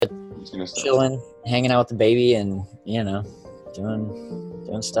What's gonna start? chilling, hanging out with the baby, and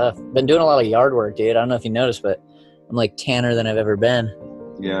doing stuff. Been doing a lot of yard work, dude. I don't know if you noticed, but I'm like tanner than I've ever been.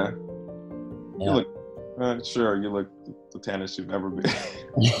 Yeah, you Yeah. look. Sure, you look the tannest you've ever been.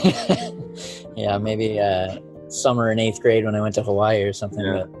 Yeah, maybe summer in 8th grade when I went to Hawaii or something.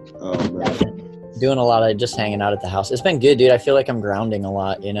 Yeah. But Oh man. I've been doing a lot of just hanging out at the house. It's been good, dude. I feel like I'm grounding a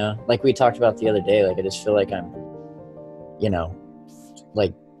lot, like we talked about the other day. Like I just feel like I'm,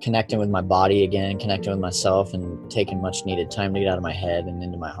 like connecting with my body again, connecting with myself, and taking much needed time to get out of my head and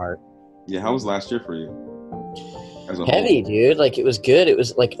into my heart. Yeah. How was last year for you as a whole? Heavy, dude. Like it was good. It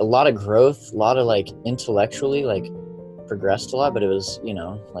was like a lot of growth, a lot of like intellectually like progressed a lot, but it was,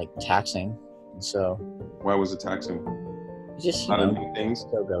 like taxing. And so Why was it taxing? just, A lot of new things.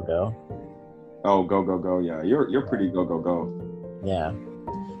 go. Oh, go go go. Yeah, you're pretty go go go. Yeah.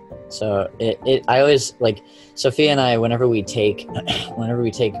 So I always like Sophia and I, whenever we take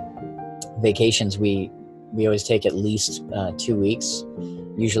vacations, we always take at least 2 weeks,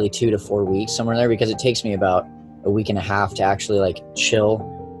 usually 2 to 4 weeks, somewhere in there, because it takes me about a week and a half to actually like chill,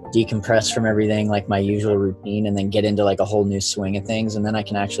 decompress from everything, like my usual routine, and then get into like a whole new swing of things. And then I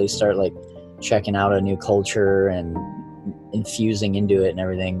can actually start like checking out a new culture and infusing into it and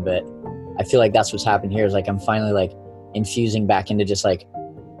everything. But I feel like that's what's happened here is like I'm finally like infusing back into just like,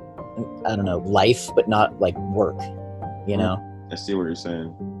 I don't know, life, but not like work, I see what you're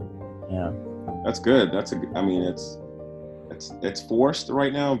saying. Yeah. That's good. I mean, it's forced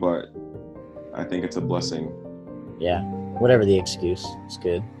right now, but I think it's a blessing. Yeah. Whatever the excuse, it's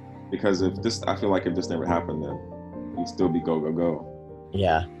good. Because I feel like if this never happened, then you'd still be go go go.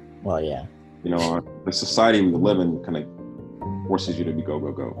 Yeah. Well, yeah. The society we live in kind of forces you to be go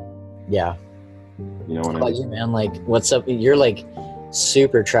go go. Yeah. You know what How I about mean? you, man? Like, what's up? You're like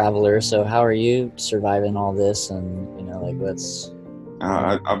super traveler. So how are you surviving all this? And, like what's...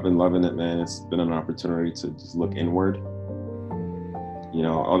 I've been loving it, man. It's been an opportunity to just look inward.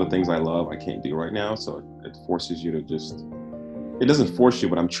 All the things I love, I can't do right now. So it forces you to just, it doesn't force you,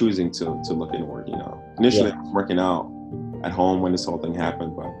 but I'm choosing to look inward, Initially, Yeah. I was working out at home when this whole thing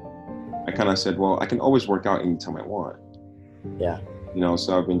happened, but I kind of said, well, I can always work out anytime I want. Yeah.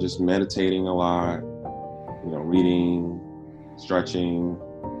 So I've been just meditating a lot, reading, stretching,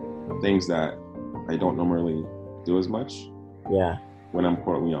 things that I don't normally do as much Yeah. when I'm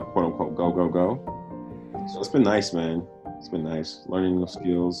quote unquote go go go. So it's been nice, man. It's been nice learning new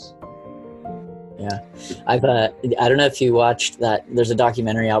skills. Yeah. I don't know if you watched that. There's a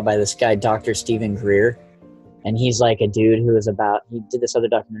documentary out by this guy, Dr. Stephen Greer. And he's like a dude he did this other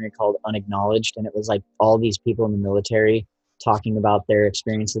documentary called Unacknowledged. And it was like all these people in the military talking about their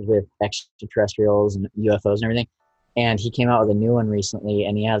experiences with extraterrestrials and UFOs and everything. And he came out with a new one recently,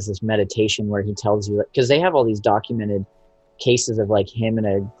 and he has this meditation where he tells you, because they have all these documented cases of like him and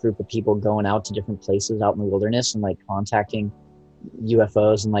a group of people going out to different places out in the wilderness and like contacting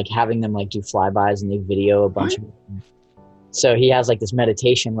UFOs and like having them like do flybys, and they video a bunch of them. So he has like this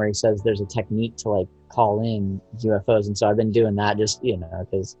meditation where he says there's a technique to like call in UFOs. And so I've been doing that just,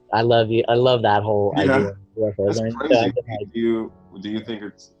 because I love that whole idea of UFOs. That's I mean, crazy. so I've been, like, Do you think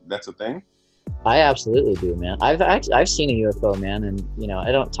that's a thing? I absolutely do, man. I've seen a UFO, man, and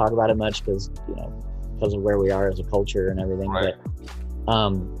I don't talk about it much because of where we are as a culture and everything. Right.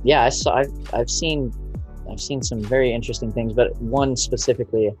 But yeah, I've seen some very interesting things, but one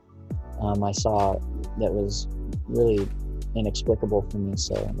specifically I saw that was really inexplicable for me.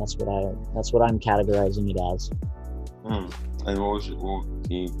 So that's what I'm categorizing it as. And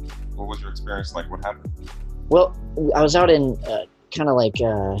what was your experience like? What happened? Well, I was out in kind of like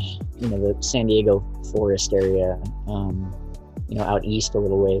the San Diego forest area, out east a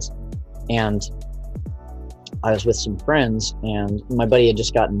little ways, and I was with some friends, and my buddy had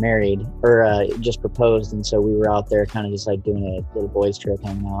just gotten married or just proposed, and so we were out there kind of just like doing a little boys trip,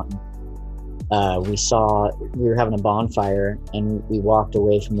 hanging out. And we were having a bonfire, and we walked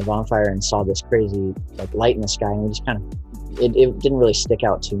away from the bonfire and saw this crazy like light in the sky, and we just kind of it didn't really stick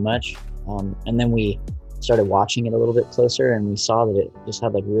out too much. And then we started watching it a little bit closer, and we saw that it just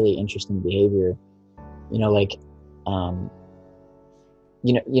had like really interesting behavior, like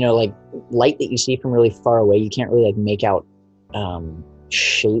like light that you see from really far away, you can't really like make out the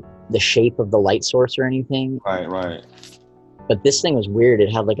shape of the light source or anything. Right. But this thing was weird.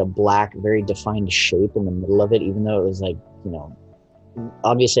 It had like a black, very defined shape in the middle of it, even though it was like,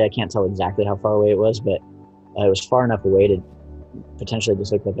 obviously I can't tell exactly how far away it was, but it was far enough away to potentially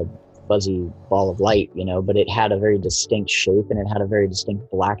just look like a fuzzy ball of light, but it had a very distinct shape, and it had a very distinct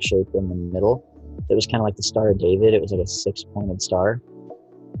black shape in the middle. It was kind of like the Star of David. It was like a 6-pointed star.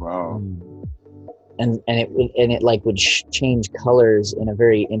 Wow. and it like would change colors in a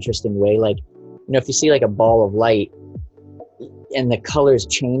very interesting way. Like, if you see like a ball of light and the colors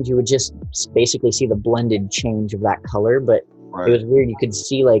change, you would just basically see the blended change of that color. But Right. it was weird. You could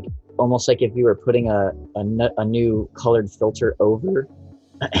see like almost like if you were putting a new colored filter over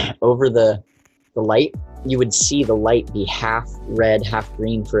the light, you would see the light be half red, half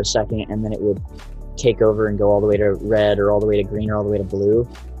green for a second, and then it would take over and go all the way to red or all the way to green or all the way to blue.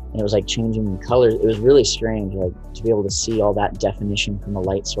 And it was like changing colors. It was really strange, like to be able to see all that definition from a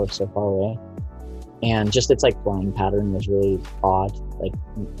light source so far away. And just its like flying pattern was really odd. Like,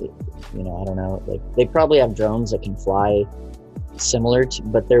 I don't know, like they probably have drones that can fly similar to,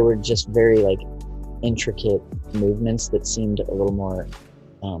 but there were just very like intricate movements that seemed a little more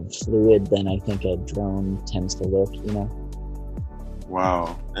fluid than I think a drone tends to look,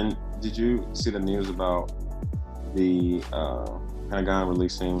 Wow. And did you see the news about the Pentagon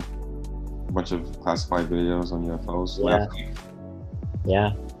releasing a bunch of classified videos on UFOs last week?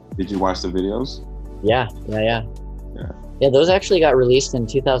 Yeah. Did you watch the videos? Yeah. Yeah, those actually got released in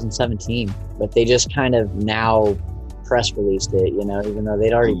 2017, but they just kind of now press released it, even though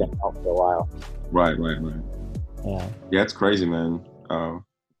they'd already been out for a while. Right. Yeah, it's crazy, man.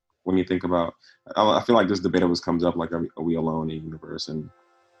 When you think about, I feel like this debate always comes up, like, are we alone in the universe? And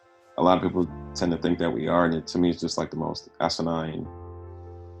a lot of people tend to think that we are, and to me, it's just like the most asinine,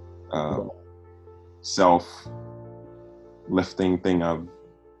 self-lifting thing I've.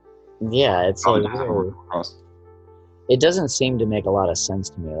 Yeah, it's like it doesn't seem to make a lot of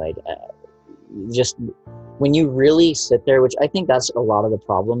sense to me. Like, just when you really sit there, which I think that's a lot of the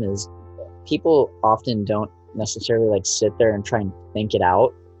problem, is people often don't necessarily like sit there and try and think it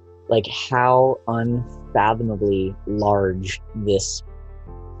out, like how unfathomably large this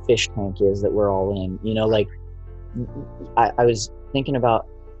fish tank is that we're all in. Like I was thinking about,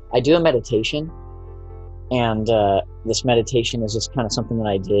 I do a meditation, and this meditation is just kind of something that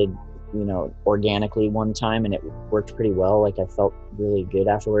I did organically one time, and it worked pretty well. Like I felt really good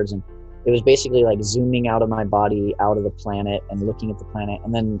afterwards, and it was basically like zooming out of my body, out of the planet, and looking at the planet,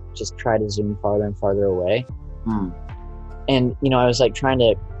 and then just try to zoom farther and farther away. And I was like trying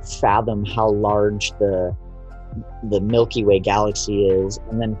to fathom how large the Milky Way galaxy is,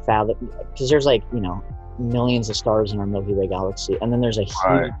 and then fathom, because there's like millions of stars in our Milky Way galaxy, and then there's a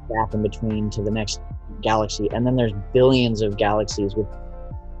huge gap in between to the next galaxy, and then there's billions of galaxies with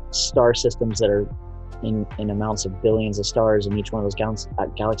star systems that are in amounts of billions of stars in each one of those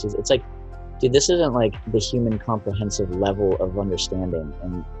galaxies. It's like, dude, this isn't like the human comprehensive level of understanding.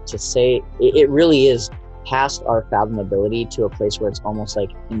 And to say it really is past our fathomability to a place where it's almost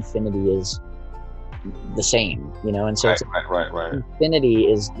like infinity is the same, and so right.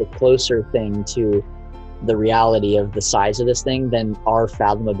 Infinity is the closer thing to the reality of the size of this thing than our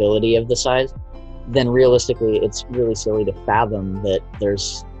fathomability of the size. Then realistically, it's really silly to fathom that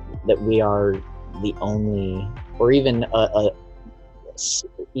we are the only, or even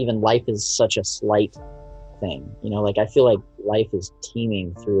even life is such a slight thing. Like I feel like life is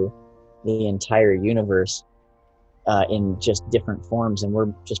teeming through the entire universe in just different forms, and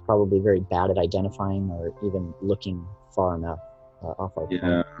we're just probably very bad at identifying or even looking far enough off our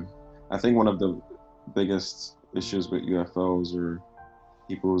planet. I think one of the biggest issues with UFOs or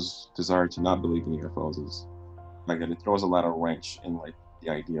people's desire to not believe in UFOs is like it throws a lot of wrench in like the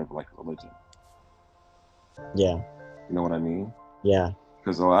idea of like religion. Yeah. You know what I mean? Yeah.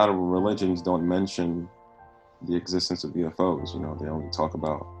 Because a lot of religions don't mention the existence of UFOs. They only talk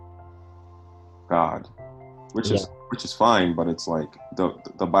about God, which is fine, but it's like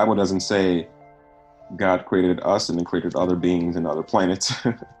the Bible doesn't say God created us and then created other beings and other planets.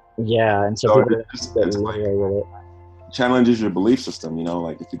 Yeah, and so it's like, challenges your belief system.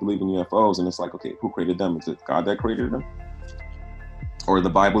 Like if you believe in UFOs and it's like, okay, who created them? Is it God that created them, or the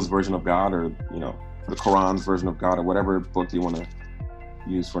Bible's version of God, or the Quran's version of God, or whatever book you want to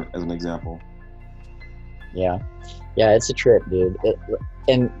use as an example? Yeah, it's a trip, dude.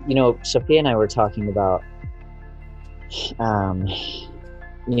 And Sophia and I were talking about just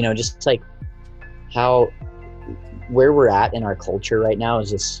like how where we're at in our culture right now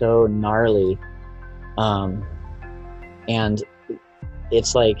is just so gnarly, and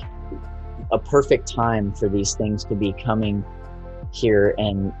it's like a perfect time for these things to be coming here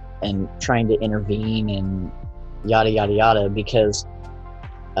and trying to intervene and yada yada yada, because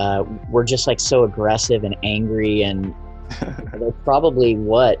we're just like so aggressive and angry, and they're probably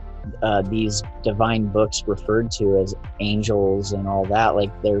what these divine books referred to as angels and all that.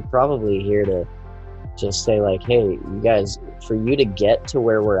 Like they're probably here to just say like, hey, you guys, for you to get to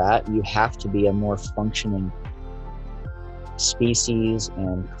where we're at, you have to be a more functioning species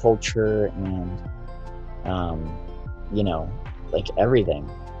and culture and you know, like everything.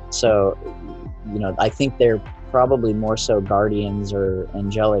 So, you know, I think they're probably more so guardians or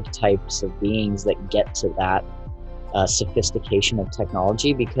angelic types of beings that get to that sophistication of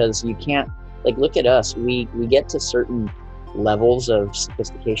technology, because you can't, like, look at us. We get to certain levels of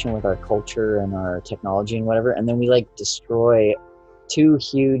sophistication with our culture and our technology and whatever, and then we like destroy two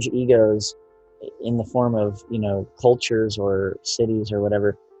huge egos in the form of, you know, cultures or cities or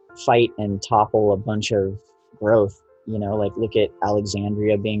whatever, fight and topple a bunch of growth. You know, like look at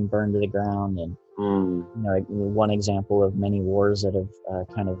Alexandria being burned to the ground, and you know, like one example of many wars that have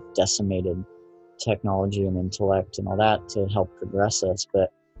kind of decimated technology and intellect and all that to help progress us.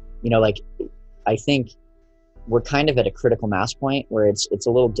 But, you know, like, I think we're kind of at a critical mass point where it's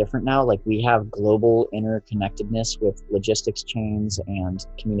a little different now. Like, we have global interconnectedness with logistics chains and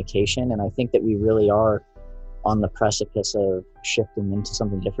communication, and I think that we really are on the precipice of shifting into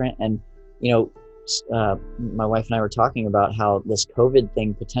something different. And, you know, my wife and I were talking about how this COVID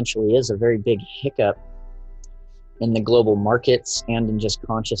thing potentially is a very big hiccup in the global markets and in just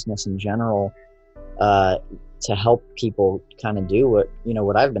consciousness in general, to help people kind of do what, you know,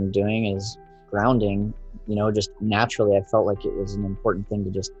 what I've been doing is grounding. You know, just naturally, I felt like it was an important thing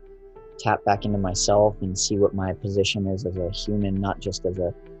to just tap back into myself and see what my position is as a human, not just as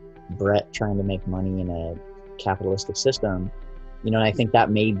a Brett trying to make money in a capitalistic system. You know, and I think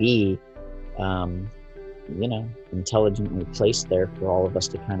that may be, you know, intelligently placed there for all of us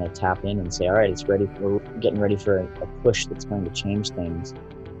to kind of tap in and say, all right, it's ready. We're getting ready for a push that's going to change things.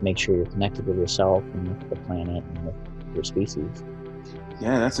 Make sure you're connected with yourself and with the planet and with your species.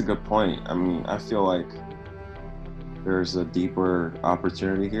 Yeah, that's a good point. I mean, I feel like there's a deeper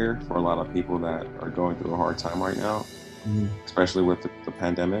opportunity here for a lot of people that are going through a hard time right now, especially with the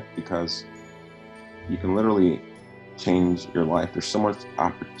pandemic, because you can literally change your life. There's so much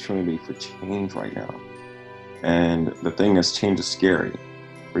opportunity for change right now. And the thing is, change is scary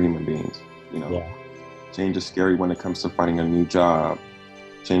for human beings. You know, Yeah. Change is scary when it comes to finding a new job.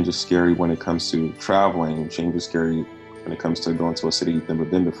 Change is scary when it comes to traveling. Change is scary when it comes to going to a city you've never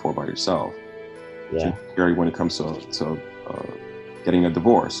been before by yourself. Yeah. Change is scary when it comes to getting a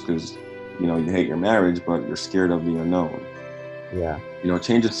divorce, because, you know, you hate your marriage, but you're scared of the unknown. Yeah. You know,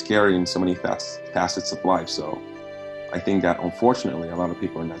 change is scary in so many facets of life. So I think that, unfortunately, a lot of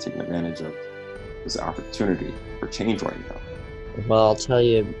people are not taking advantage of this opportunity for change right now. Well, I'll tell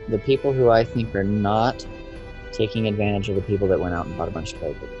you, the people who I think are not taking advantage of the people that went out and bought a bunch of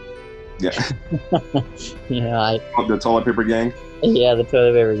toilet paper. Yeah. You know, The toilet paper gang. yeah, the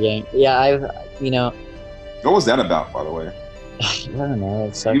toilet paper gang. Yeah, you know, What was that about, by the way? I don't know.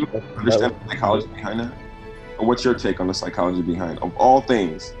 It's Do you understand the psychology behind that? Or what's your take on the psychology behind, of all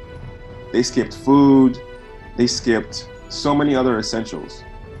things? They skipped food. They skipped so many other essentials.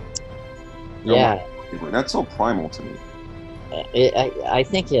 Yeah. That's so primal to me. I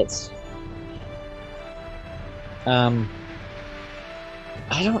think it's, I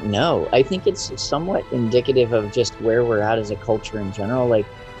don't know. I think it's somewhat indicative of just where we're at as a culture in general, like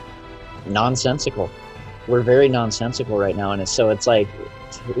nonsensical. We're very nonsensical right now. And it's like,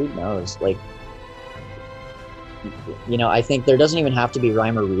 who knows? Like, you know, I think there doesn't even have to be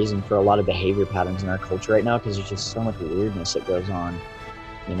rhyme or reason for a lot of behavior patterns in our culture right now, because there's just so much weirdness that goes on,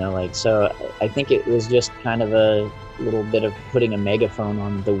 you know, like, so I think it was just kind of a little bit of putting a megaphone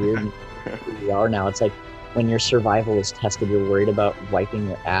on the weirdness we are now. It's like, when your survival is tested, you're worried about wiping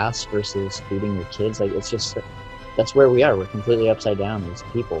your ass versus feeding your kids. Like, it's just, that's where we are. We're completely upside down as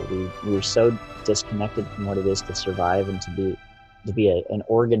people. We're so disconnected from what it is to survive and to be an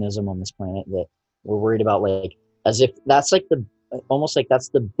organism on this planet, that we're worried about, like, as if that's like almost like that's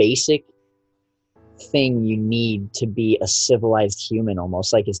the basic thing you need to be a civilized human,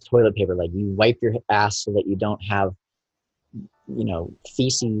 almost like it's toilet paper. Like, you wipe your ass so that you don't have, you know,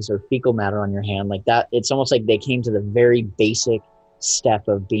 feces or fecal matter on your hand, like that. It's almost like they came to the very basic step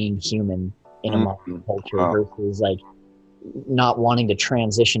of being human in a modern culture, versus like not wanting to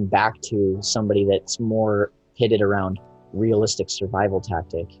transition back to somebody that's more pitted around realistic survival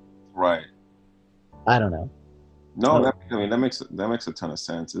tactic. Right. I don't know. No, that makes a ton of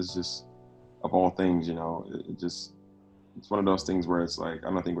sense. It's just, of all things, you know, it's one of those things where it's like, I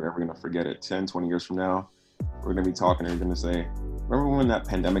don't think we're ever going to forget it. 10, 20 years from now, we're going to be talking and we're going to say, remember when that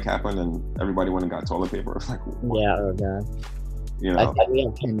pandemic happened and everybody went and got toilet paper? Like, what? Yeah, oh God. You know, I think we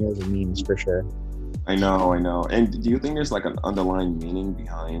have 10 years of memes for sure. I know. And do you think there's like an underlying meaning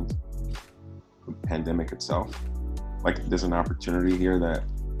behind the pandemic itself? Like, there's an opportunity here that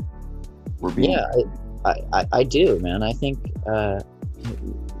we're being... Yeah, I do, man. I think, you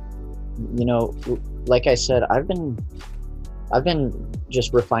know, like I said, I've been I've been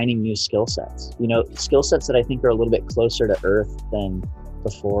just refining new skill sets. You know, skill sets that I think are a little bit closer to earth than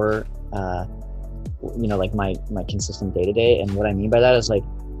before. You know, like my consistent day to day. And what I mean by that is like,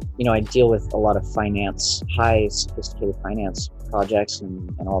 you know, I deal with a lot of finance, high sophisticated finance projects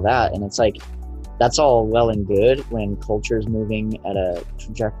and all that. And it's like, that's all well and good when culture is moving at a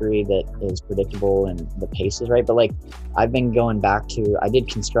trajectory that is predictable and the pace is right. But like, I've been going back to, I did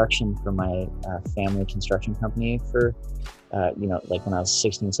construction for my family construction company for, you know, like when I was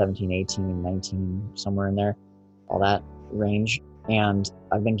 16, 17, 18, 19, somewhere in there, all that range. And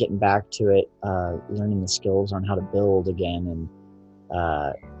I've been getting back to it, learning the skills on how to build again, and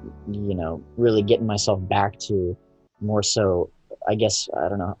you know, really getting myself back to more so, I guess, I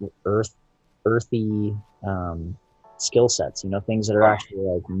don't know, earthy skill sets. You know, things that are actually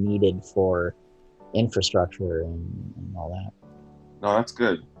like needed for infrastructure and all that. No, that's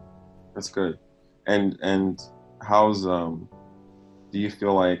good. That's good. And how's do you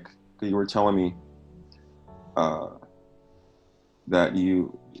feel like, 'cause you were telling me that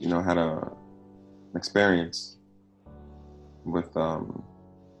you know had an experience with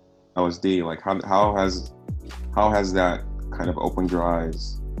LSD, like how has that kind of opened your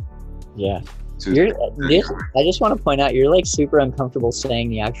eyes Yeah. to I just want to point out, you're like super uncomfortable saying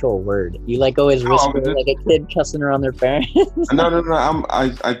the actual word. You like always whisper like a kid cussing around their parents. no,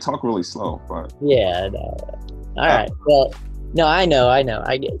 I talk really slow, but Yeah, no. All right. Well, no, I know.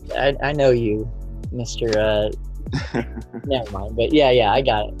 I know you, Mr. Never mind. But yeah, I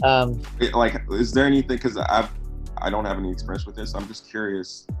got it. like, is there anything, because I don't have any experience with this, I'm just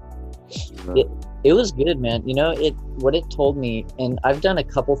curious. It was good, man. You know, what it told me, and I've done a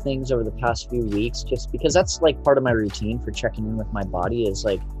couple things over the past few weeks just because that's like part of my routine for checking in with my body is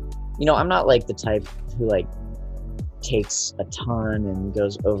like, you know, I'm not like the type who like takes a ton and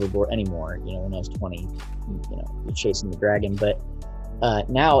goes overboard anymore. You know, when I was 20, you know, you're chasing the dragon. But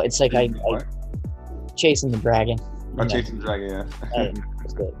now it's like I chasing the dragon. Chasing the dragon, yeah.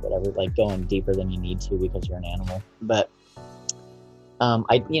 Whatever, like going deeper than you need to because you're an animal. But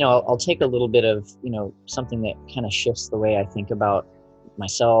I'll take a little bit of, you know, something that kind of shifts the way I think about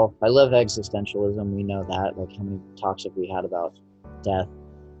myself. I love existentialism. We know that, like how many talks have we had about death,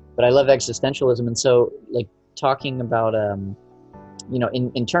 but I love existentialism. And so like talking about, you know,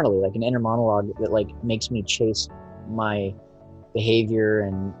 internally, like an inner monologue that like makes me chase my behavior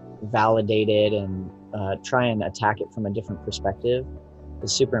and validate it and try and attack it from a different perspective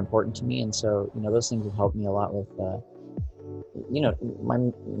is super important to me. And so, you know, those things have helped me a lot with, you know,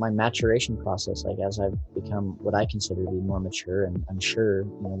 my maturation process, like as I've become what I consider to be more mature. And I'm sure,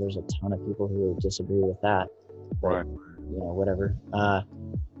 you know, there's a ton of people who disagree with that, but, Right. you know, whatever.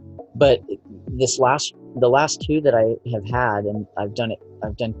 But the last two that I have had, and I've done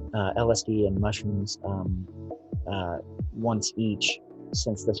LSD and mushrooms once each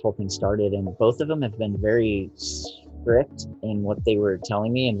since this whole thing started, and both of them have been very strict in what they were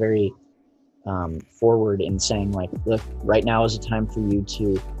telling me and very forward in saying like, look, right now is a time for you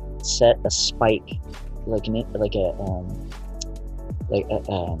to set a spike, like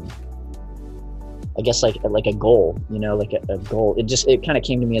I guess like a goal, you know, like a goal. It kind of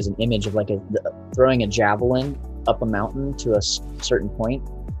came to me as an image of like throwing a javelin up a mountain to a certain point,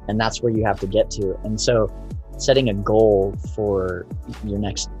 and that's where you have to get to. And so setting a goal for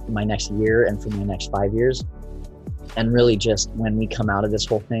my next year and for my next 5 years, and really just when we come out of this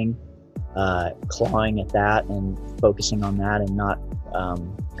whole thing, clawing at that and focusing on that and not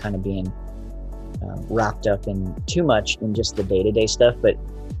kind of being wrapped up in too much in just the day-to-day stuff, but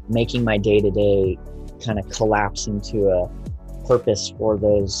making my day-to-day kind of collapse into a purpose for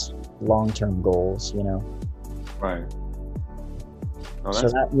those long-term goals, you know? Right. Oh, so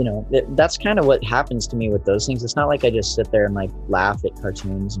that, you know, that's kind of what happens to me with those things. It's not like I just sit there and like laugh at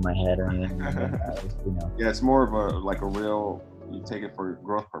cartoons in my head or anything like that, you know? Yeah, it's more of a real, you take it for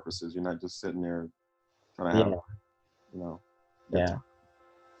growth purposes. You're not just sitting there trying to have, you know.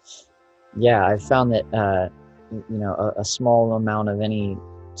 Yeah, I found that, you know, a small amount of any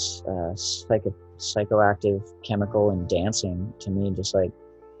psychoactive chemical in dancing to me just like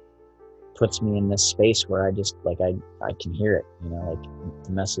puts me in this space where I just like, I can hear it, you know, like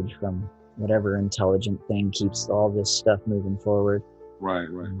the message from whatever intelligent thing keeps all this stuff moving forward. Right.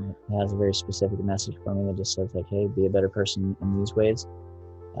 It has a very specific message for me that just says like, hey, be a better person in these ways,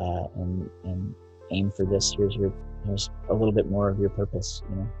 and aim for this. Here's a little bit more of your purpose,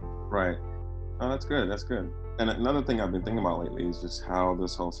 you know? Right. Oh, that's good. That's good. And another thing I've been thinking about lately is just how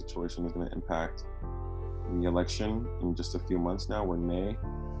this whole situation is going to impact the election in just a few months now. We're in May.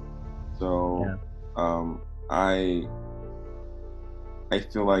 So I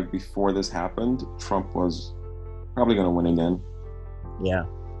feel like before this happened, Trump was probably going to win again. Yeah.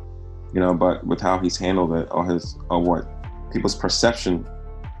 But with how he's handled it, or what people's perception,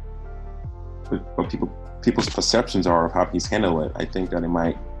 what people's perceptions are of how he's handled it, I think that it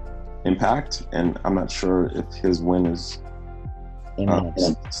might impact. And I'm not sure if his win is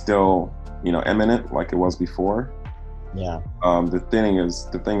still, imminent like it was before. Yeah. The thing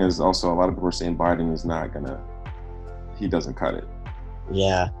is also, a lot of people are saying Biden is not gonna. He doesn't cut it.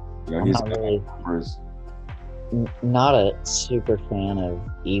 Yeah. He's not a super fan of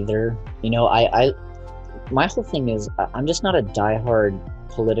either. I my whole thing is I'm just not a diehard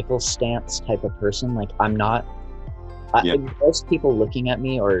political stance type of person. Like I'm not. Most people looking at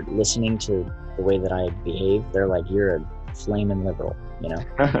me or listening to the way that I behave, they're like, "You're a flaming liberal,"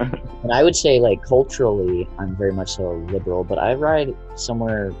 And I would say, like, culturally, I'm very much so a liberal, but I ride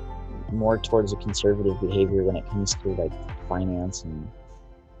somewhere more towards a conservative behavior when it comes to like finance and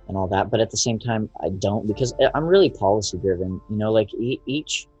all that. But at the same time, I don't, because I'm really policy driven. Like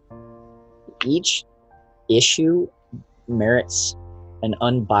each issue merits an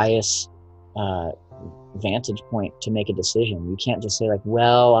unbiased vantage point to make a decision. You can't just say like,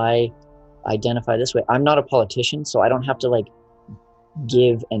 well, I identify this way. I'm not a politician, so I don't have to like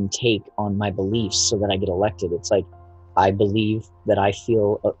give and take on my beliefs so that I get elected. It's like, I believe that I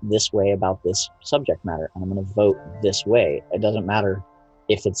feel this way about this subject matter, and I'm going to vote this way. It doesn't matter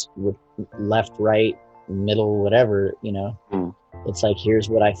if it's left, right, middle, whatever, It's like, here's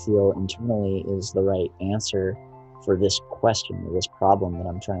what I feel internally is the right answer for this question or this problem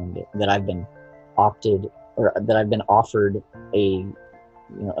that I've been offered a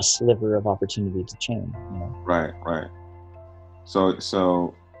sliver of opportunity to change. Right.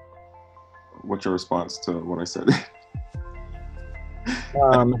 So what's your response to what I said?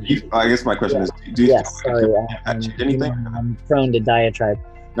 I guess my question is, do you think anything? I'm prone to diatribe.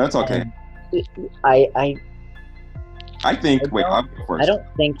 No, it's okay. I think. I don't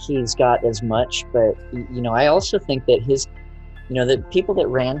think he's got as much, but I also think that the people that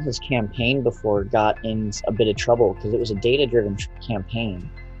ran his campaign before got in a bit of trouble because it was a data-driven campaign,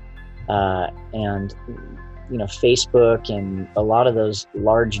 and Facebook and a lot of those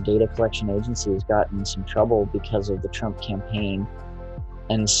large data collection agencies got in some trouble because of the Trump campaign.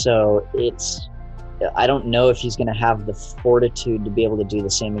 And so I don't know if he's going to have the fortitude to be able to do the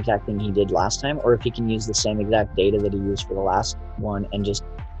same exact thing he did last time, or if he can use the same exact data that he used for the last one and just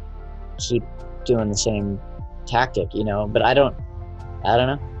keep doing the same tactic, but I don't know. I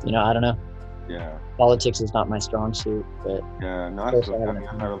don't know. Yeah. Politics is not my strong suit, but yeah, I'm not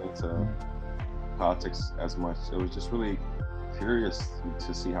really into politics as much. It was just really curious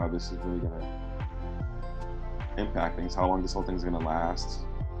to see how this is really going to impact things, how long this whole thing's going to last.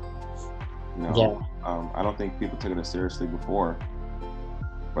 I don't think people took it as seriously before,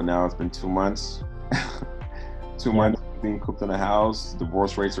 but now it's been 2 months. 2 months being cooped in a house.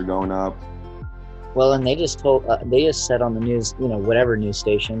 Divorce rates are going up. Well, and they just said on the news, whatever news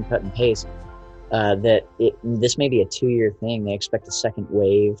station, cut and paste, that this may be a 2-year thing. They expect a second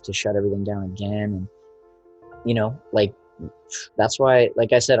wave to shut everything down again, and like that's why,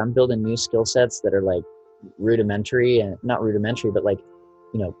 like I said, I'm building new skill sets that are like rudimentary, and not rudimentary, but like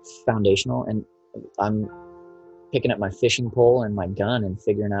foundational, and I'm picking up my fishing pole and my gun and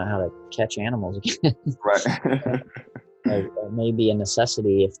figuring out how to catch animals again. Right. Like, it may be a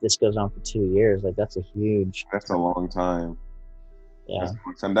necessity if this goes on for 2 years. Like that's a long time. Yeah.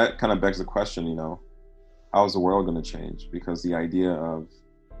 And that kind of begs the question, how is the world going to change? Because the idea of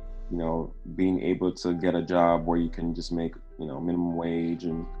being able to get a job where you can just make minimum wage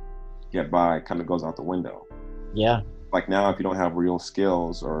and get by kind of goes out the window. Yeah. Like now, if you don't have real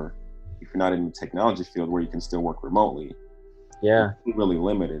skills, or if you're not in the technology field where you can still work remotely, you're really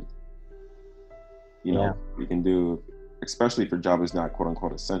limited. You can do, especially if your job is not quote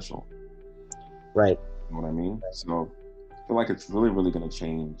unquote essential. Right. You know what I mean? So I feel like it's really, really going to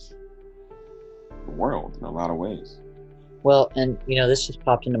change the world in a lot of ways. Well, and this just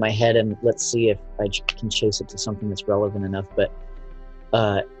popped into my head, and let's see if I can chase it to something that's relevant enough. But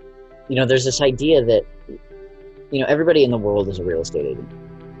there's this idea that everybody in the world is a real estate agent.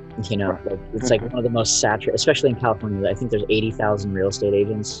 Like, it's like one of the most saturated, especially in California. I think there's 80,000 real estate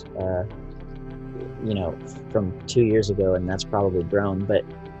agents, from 2 years ago, and that's probably grown. But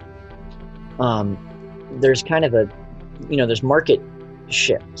there's kind of there's market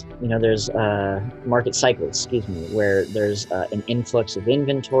shift. There's market cycles, where there's an influx of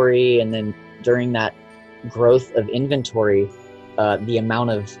inventory, and then during that growth of inventory, the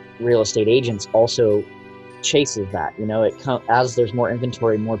amount of real estate agents also chases that. As there's more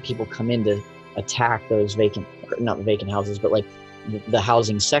inventory, more people come in to attack those not vacant houses, but like the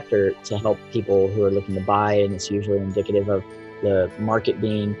housing sector to help people who are looking to buy, and it's usually indicative of the market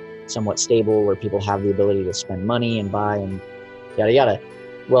being somewhat stable where people have the ability to spend money and buy and yada yada.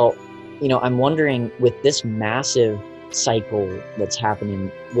 Well, I'm wondering, with this massive cycle that's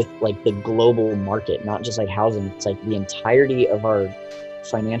happening with like the global market, not just like housing, it's like the entirety of our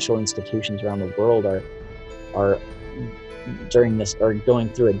financial institutions around the world are during this, or going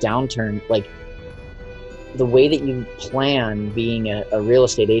through a downturn. Like, the way that you plan being a real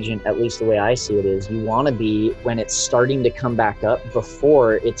estate agent, at least the way I see it, is you want to be when it's starting to come back up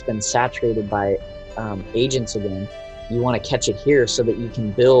before it's been saturated by agents again. You want to catch it here so that you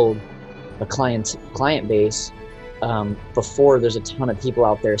can build a client base before there's a ton of people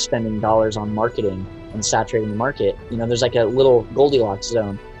out there spending dollars on marketing and saturating the market. There's like a little Goldilocks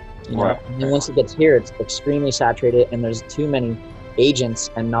zone, Right. and then once it gets here, it's extremely saturated and there's too many agents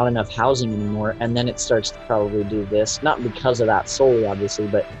and not enough housing anymore. And then it starts to probably do this, not because of that solely, obviously,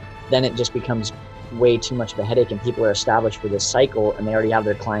 but then it just becomes way too much of a headache, and people are established for this cycle and they already have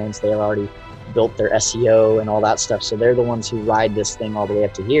their clients, they have already built their SEO and all that stuff. So they're the ones who ride this thing all the way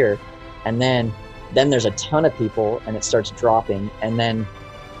up to here. And then there's a ton of people and it starts dropping, and then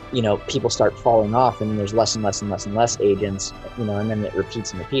people start falling off, and then there's less and less and less and less agents, and then it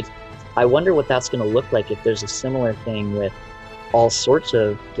repeats and repeats. I wonder what that's going to look like if there's a similar thing with all sorts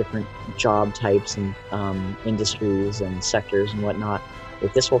of different job types and industries and sectors and whatnot.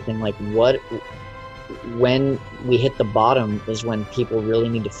 With this whole thing, like, when we hit the bottom is when people really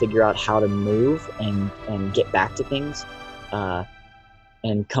need to figure out how to move and get back to things,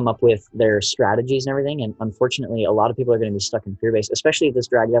 and come up with their strategies and everything. And unfortunately, a lot of people are going to be stuck in fear base, especially if this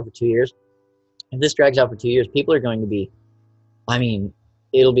drags out for 2 years. If this drags out for 2 years, people are going to be,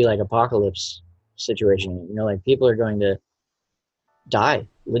 it'll be like apocalypse situation. Like, people are going to die.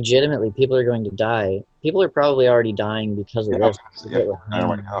 Legitimately, people are going to die. People are probably already dying because of this.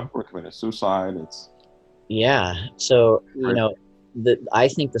 We're committing suicide. So, I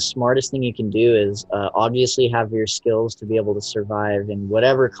think the smartest thing you can do is obviously have your skills to be able to survive in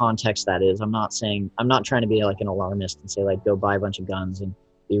whatever context that is. I'm not trying to be like an alarmist and say like, go buy a bunch of guns and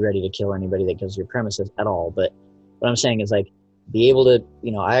be ready to kill anybody that goes to your premises at all. But what I'm saying is, like, be able to,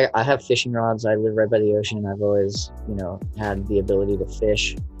 I have fishing rods. I live right by the ocean, and I've always, had the ability to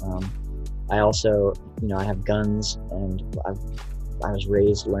fish. I also, I have guns, and I was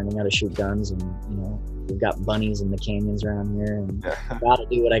raised learning how to shoot guns, and, we've got bunnies in the canyons around here, and I gotta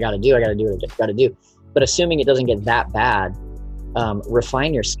do what I gotta do. I gotta do what I gotta do. But assuming it doesn't get that bad,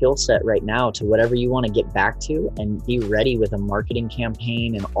 refine your skill set right now to whatever you want to get back to, and be ready with a marketing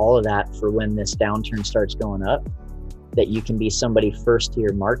campaign and all of that for when this downturn starts going up, that you can be somebody first to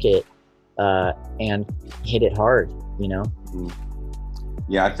your market and hit it hard.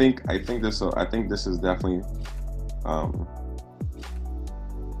 Yeah, I think this is definitely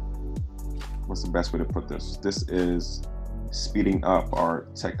what's the best way to put this? This is speeding up our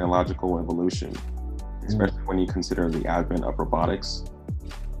technological evolution, especially when you consider the advent of robotics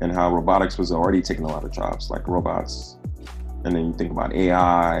and how robotics was already taking a lot of jobs, like robots. And then you think about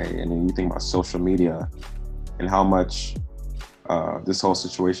AI, and then you think about social media, and how much this whole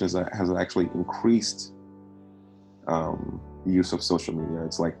situation has actually increased the use of social media.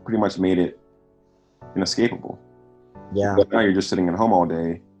 It's like pretty much made it inescapable. Yeah. But now you're just sitting at home all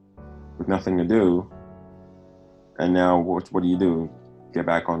day with nothing to do, and now what do? Get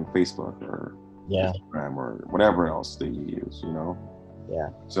back on Facebook or Instagram or whatever else that you use, Yeah.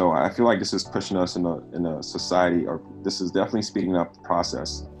 So I feel like this is pushing us in a society, or this is definitely speeding up the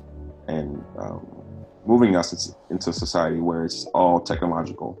process and moving us into society where it's all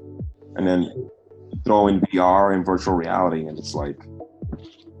technological, and then throw in VR and virtual reality, and it's like,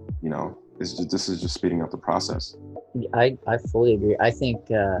 this is just speeding up the process. I fully agree. I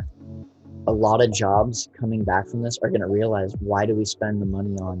think a lot of jobs coming back from this are going to realize, why do we spend the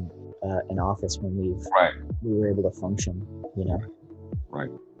money on an office when we were able to function, Right.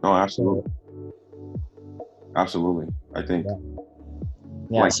 No, absolutely. Absolutely. I think.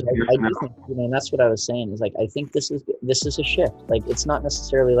 Yeah. So I do think, and that's what I was saying, is like, I think this is a shift. Like, it's not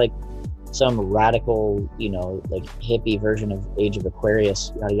necessarily like some radical, like hippie version of Age of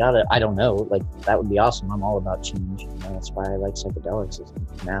Aquarius, yada yada. I don't know. Like, that would be awesome. I'm all about change. That's why I like psychedelics. It's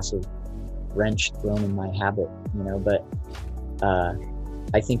a massive wrench thrown in my habit, But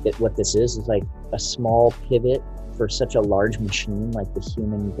I think that what this is like a small pivot for such a large machine like the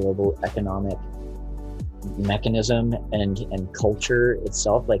human global economic mechanism and culture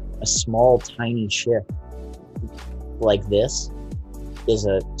itself. Like, a small tiny shift like this is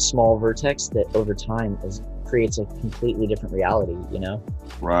a small vertex that over time creates a completely different reality,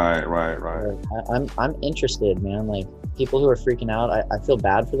 Right. I'm interested, man. Like, people who are freaking out, I feel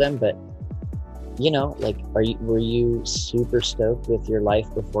bad for them, but like, were you super stoked with your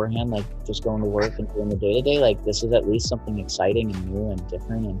life beforehand? Like just going to work and doing the day-to-day, like this is at least something exciting and new and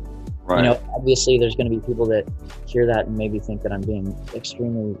different. And, Right. Obviously there's going to be people that hear that and maybe think that I'm being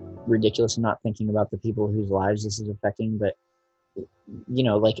extremely ridiculous and not thinking about the people whose lives this is affecting. But,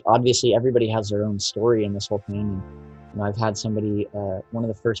 like obviously everybody has their own story in this whole thing. And, I've had somebody, one of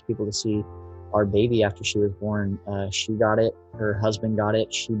the first people to see our baby after she was born, she got it, her husband got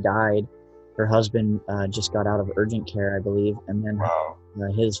it, she died. Her husband just got out of urgent care, I believe, and then Wow.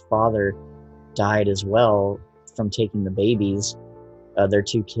 his father died as well from taking the babies, their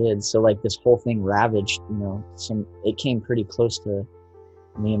 2 kids. So like this whole thing ravaged, it came pretty close to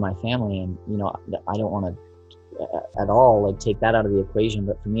me and my family, and I don't want to at all like take that out of the equation.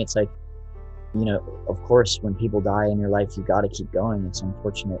 But for me, it's like, of course, when people die in your life, you got to keep going. It's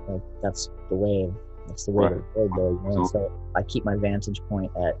unfortunate, like that's the way of the Right. world goes. So I keep my vantage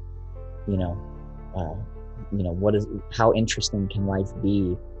point at how interesting can life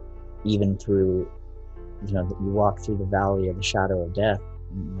be, even through, you walk through the valley of the shadow of death,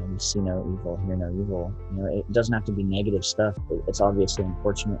 and, you see no evil, hear no evil. It doesn't have to be negative stuff. It's obviously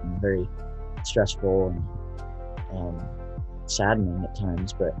unfortunate and very stressful and saddening at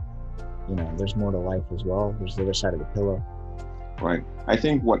times, but there's more to life as well. There's the other side of the pillow. Right. I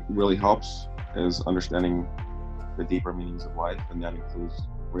think what really helps is understanding the deeper meanings of life, and that includes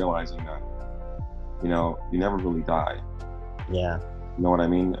realizing that, you never really die. Yeah. You know what I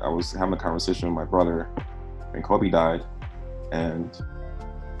mean? I was having a conversation with my brother when Kobe died, and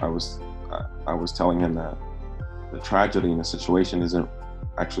I was telling him that the tragedy in the situation isn't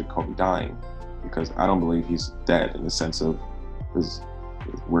actually Kobe dying, because I don't believe he's dead in the sense of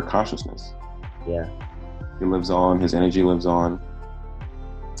we're consciousness. Yeah. He lives on, his energy lives on,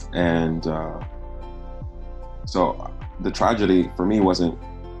 and so the tragedy for me wasn't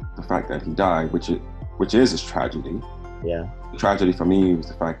the fact that he died, which is his tragedy. Yeah. The tragedy for me was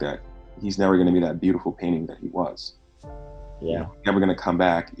the fact that he's never going to be that beautiful painting that he was. Yeah. Never going to come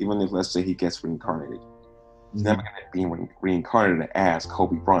back, even if, let's say, he gets reincarnated. He's never going to be reincarnated as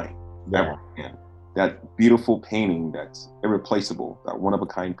Kobe Bryant. Yeah. Again. That beautiful painting that's irreplaceable, that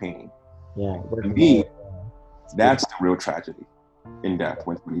one-of-a-kind painting. Yeah. To me, that's the real tragedy in death.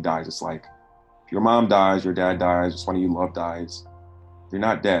 When he dies, it's like, if your mom dies, your dad dies, just one of you love dies, you're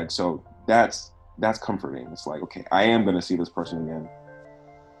not dead. So that's comforting. It's like, okay, I am going to see this person again,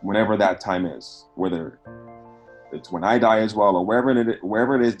 whenever that time is, whether it's when I die as well, or wherever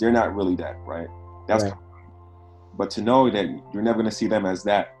it is, they're not really dead, right? That's right. But to know that you're never going to see them as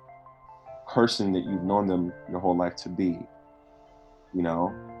that person that you've known them your whole life to be,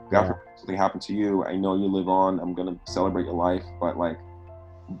 God forbid something happened to you, I know you live on, I'm going to celebrate your life, but like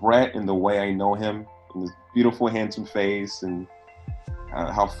Brett, in the way I know him, in his beautiful, handsome face, and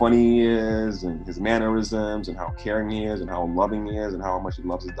how funny he is, and his mannerisms, and how caring he is, and how loving he is, and how much he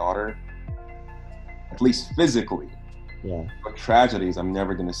loves his daughter, at least physically. Yeah. But tragedies, I'm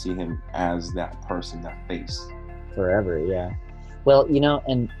never going to see him as that person, that face. Forever, yeah. Well,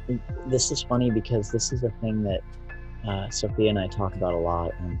 and this is funny because this is a thing that Sophia and I talk about a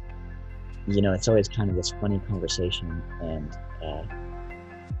lot, and it's always kind of this funny conversation, and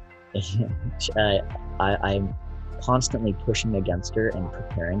I'm constantly pushing against her and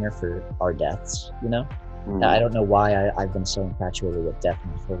preparing her for our deaths. I don't know why I've been so infatuated with death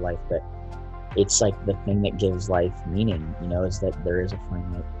my whole life, but it's like the thing that gives life meaning, is that there is a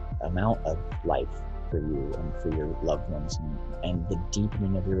finite amount of life for you and for your loved ones, and the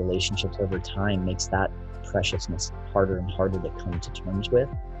deepening of your relationships over time makes that preciousness harder and harder to come to terms with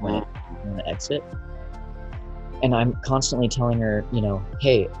when you exit. And I'm constantly telling her,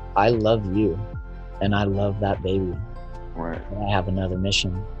 hey, I love you and I love that baby. Right. And I have another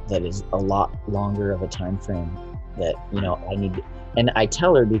mission that is a lot longer of a time frame that, I need to, and I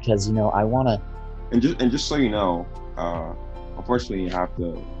tell her because, I want to. And just so you know, unfortunately, you have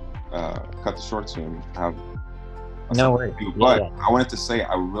to cut the short soon. No worries. But I wanted to say,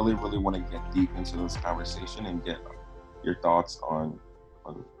 I really, really want to get deep into this conversation and get your thoughts on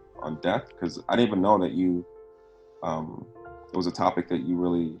death, because I didn't even know that you it was a topic that you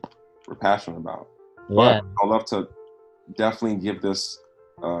really were passionate about. Yeah. But I'd love to definitely give this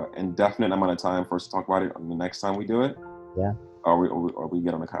indefinite amount of time for us to talk about it on the next time we do it. Yeah. Or we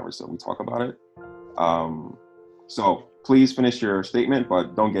get on the conversation, we talk about it. So please finish your statement,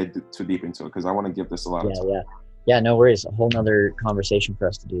 but don't get too deep into it, because I want to give this a lot of time. Yeah, no worries. A whole nother conversation for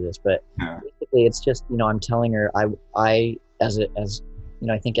us to do this. But basically, it's just, I'm telling her, I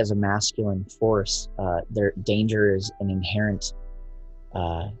I think as a masculine force, their danger is an inherent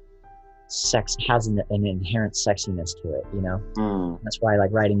sex has an inherent sexiness to it, you know. That's why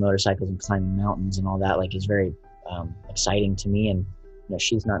like riding motorcycles and climbing mountains and all that like is very exciting to me. And you know,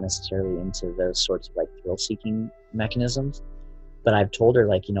 she's not necessarily into those sorts of like thrill-seeking mechanisms, but I've told her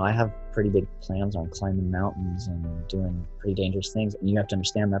like, you know, I have pretty big plans on climbing mountains and doing pretty dangerous things, and you have to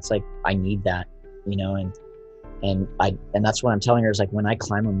understand that's like I need that, you know. And that's what I'm telling her is like when I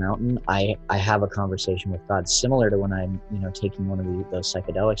climb a mountain, I have a conversation with God, similar to when I'm, you know, taking one of those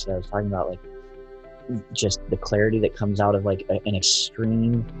psychedelics that I was talking about, like just the clarity that comes out of like an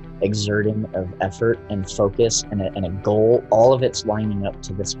extreme exerting of effort and focus and a goal. All of it's lining up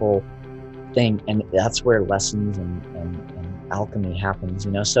to this whole thing, and that's where lessons and alchemy happens,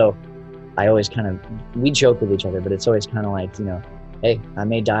 you know. So I always kind of, we joke with each other, but it's always kind of like, you know, hey, I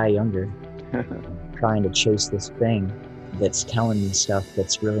may die younger trying to chase this thing that's telling me stuff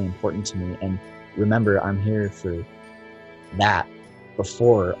that's really important to me. And remember, I'm here for that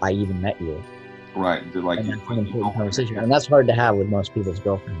before I even met you. Right. Like, and that's an important conversation. And that's hard to have with most people's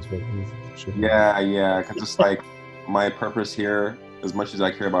girlfriends. Yeah. Because it's like my purpose here, as much as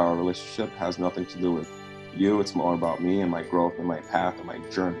I care about our relationship, has nothing to do with you. It's more about me and my growth and my path and my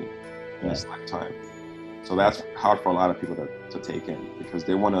journey in this lifetime. So that's hard for a lot of people to take in, because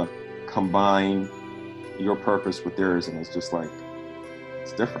they want to combine your purpose with theirs, and it's just like,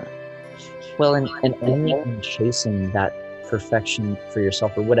 it's different. Well, and only in chasing that perfection for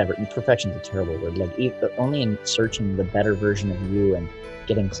yourself or whatever, and perfection's a terrible word, like only in searching the better version of you and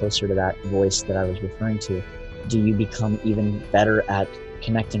getting closer to that voice that I was referring to, do you become even better at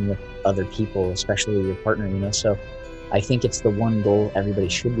connecting with other people, especially your partner, you know. So I think it's the one goal everybody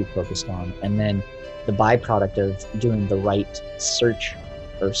should be focused on, and then the byproduct of doing the right search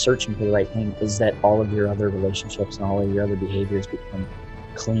or searching for the right thing is that all of your other relationships and all of your other behaviors become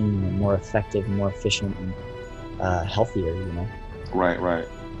clean and more effective and more efficient and healthier, you know. Right.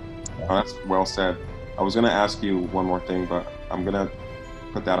 Yeah. Oh, that's well said. I was going to ask you one more thing, but I'm going to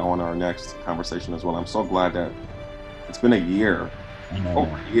put that on our next conversation as well. I'm so glad that it's been a year,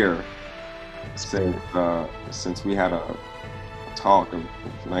 over a year, since we had a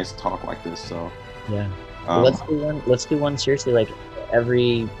nice talk like this. So yeah, let's do one seriously, like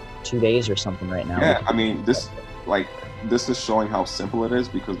every 2 days or something right now. Yeah, I mean, this is showing how simple it is,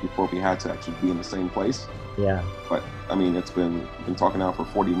 because before we had to actually be in the same place. Yeah. But I mean, we've been talking now for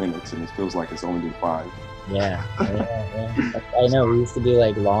 40 minutes, and it feels like it's only been 5. Yeah. I know, we used to do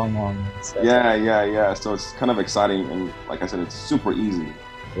like long stuff. Yeah. So it's kind of exciting, and like I said, it's super easy.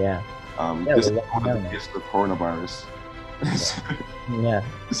 Yeah. This is one of the gifts of coronavirus. Yeah.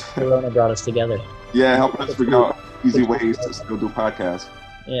 Corona brought us together. Yeah, helping us figure out easy ways to still do podcasts.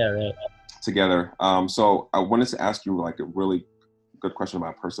 Yeah, right. Together. So I wanted to ask you like a really good question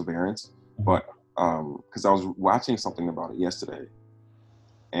about perseverance, but because I was watching something about it yesterday,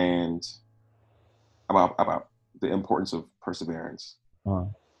 and about the importance of perseverance,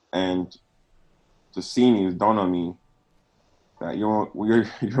 and just seeing you dawned on me that you're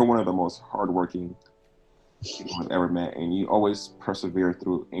one of the most hardworking people I've ever met, and you always persevere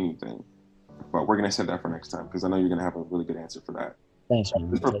through anything. But we're gonna set that for next time, because I know you're gonna have a really good answer for that. Thanks, man.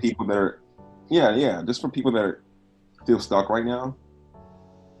 Just for people that are, just for people that feel stuck right now,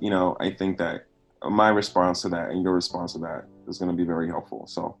 you know, I think that my response to that and your response to that is going to be very helpful.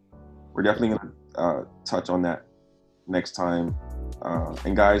 So we're definitely going to touch on that next time.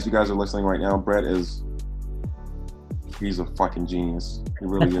 And guys, you guys are listening right now. Brett he's a fucking genius. He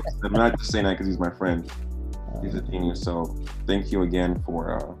really is. I'm not just saying that because he's my friend. He's a genius. So thank you again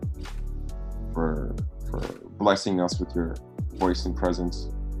for blessing us with your voice and presence.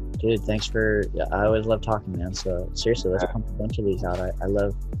 Dude, thanks I always love talking, man. So seriously, let's pump a bunch of these out. I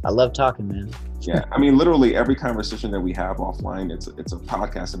love talking, man. Yeah, I mean, literally every conversation that we have offline, it's a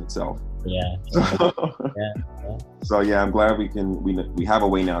podcast in itself. Yeah. So yeah, I'm glad we have a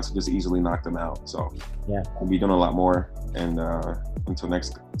way now to just easily knock them out. So yeah, we'll be doing a lot more. And until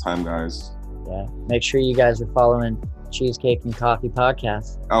next time, guys. Yeah, make sure you guys are following Cheesecake and Coffee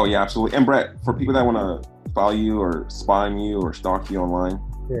Podcast. Oh yeah, absolutely. And Brett, for people that want to follow you or spy on you or stalk you online.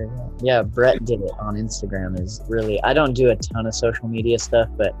 Yeah, Brett did it on Instagram. I don't do a ton of social media stuff,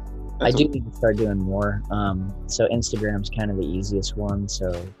 but I do need to start doing more. So Instagram's kind of the easiest one.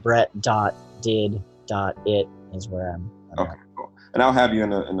 So brett.did.it is where I'm okay, cool. And I'll have you in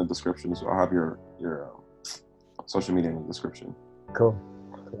the description. So I'll have your social media in the description. Cool.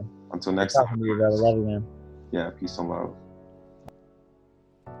 Until next time. Talking to you, brother. Love you, man. Yeah, peace and love.